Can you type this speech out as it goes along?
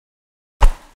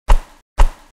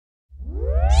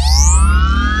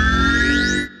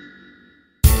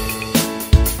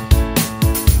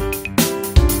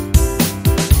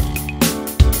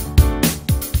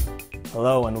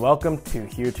welcome to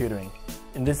Here Tutoring.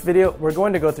 In this video, we're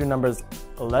going to go through numbers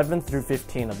 11 through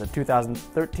 15 of the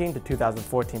 2013 to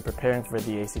 2014 Preparing for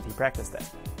the ACT Practice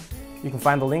Test. You can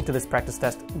find the link to this practice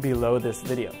test below this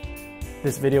video.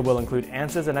 This video will include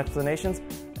answers and explanations,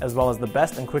 as well as the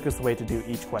best and quickest way to do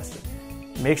each question.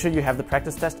 Make sure you have the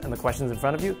practice test and the questions in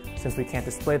front of you, since we can't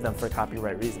display them for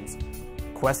copyright reasons.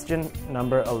 Question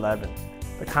number 11.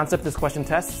 The concept this question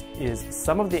tests is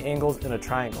sum of the angles in a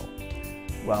triangle.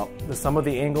 Well, the sum of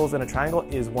the angles in a triangle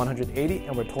is 180,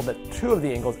 and we're told that two of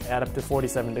the angles add up to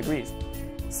 47 degrees.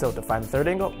 So to find the third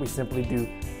angle, we simply do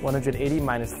 180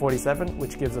 minus 47,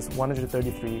 which gives us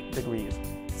 133 degrees.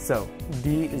 So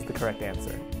D is the correct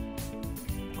answer.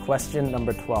 Question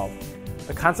number 12.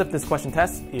 The concept this question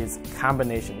tests is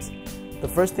combinations. The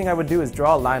first thing I would do is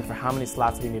draw a line for how many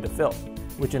slots we need to fill,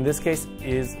 which in this case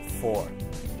is 4.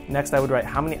 Next, I would write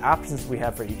how many options we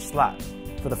have for each slot.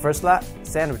 For the first slot,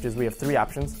 sandwiches, we have 3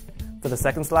 options. For the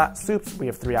second slot, soups, we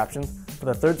have 3 options. For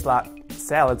the third slot,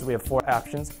 salads, we have 4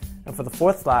 options. And for the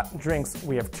fourth slot, drinks,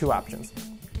 we have 2 options.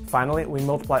 Finally, we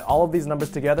multiply all of these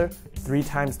numbers together. 3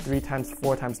 times 3 times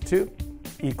 4 times 2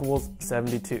 equals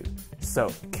 72.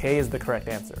 So K is the correct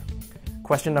answer.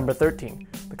 Question number 13.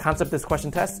 The concept this question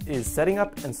tests is setting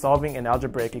up and solving an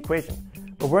algebraic equation.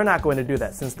 But we're not going to do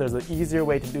that, since there's an easier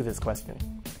way to do this question.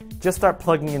 Just start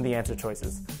plugging in the answer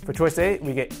choices. For choice A,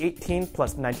 we get 18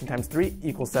 plus 19 times 3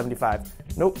 equals 75.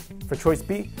 Nope. For choice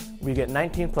B, we get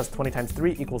 19 plus 20 times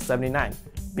 3 equals 79.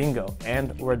 Bingo,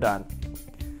 and we're done.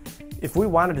 If we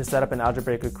wanted to set up an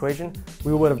algebraic equation,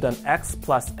 we would have done x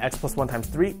plus 1 times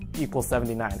 3 equals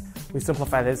 79. We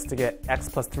simplify this to get x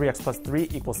plus 3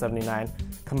 equals 79.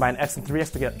 Combine x and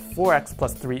 3x to get 4x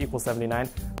plus 3 equals 79.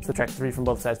 Subtract 3 from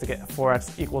both sides to get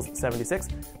 4x equals 76.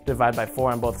 Divide by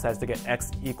 4 on both sides to get x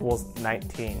equals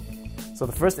 19. So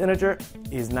the first integer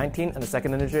is 19 and the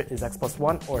second integer is x plus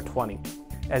 1, or 20.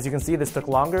 As you can see, this took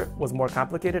longer, was more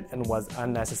complicated, and was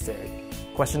unnecessary.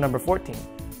 Question number 14.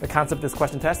 The concept this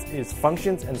question tests is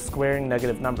functions and squaring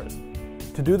negative numbers.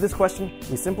 To do this question,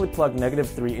 we simply plug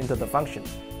 -3 into the function.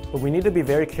 But we need to be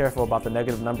very careful about the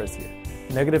negative numbers here.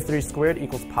 -3 squared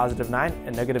equals +9,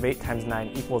 and -8 times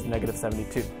 9 equals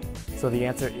 -72. So the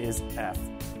answer is F.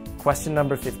 Question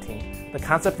number 15. The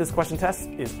concept this question tests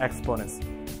is exponents.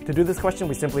 To do this question,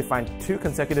 we simply find 2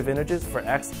 consecutive integers for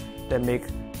x that make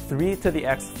 3 to the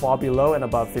x fall below and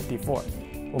above 54.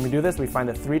 When we do this, we find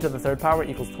that 3 to the third power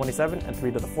equals 27, and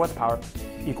 3 to the fourth power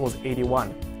equals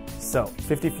 81. So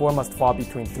 54 must fall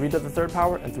between 3 to the third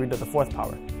power and 3 to the fourth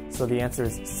power. So the answer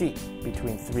is C,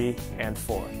 between 3 and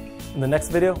 4. In the next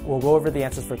video, we'll go over the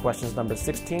answers for questions number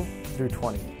 16 through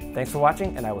 20. Thanks for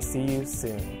watching, and I will see you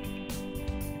soon.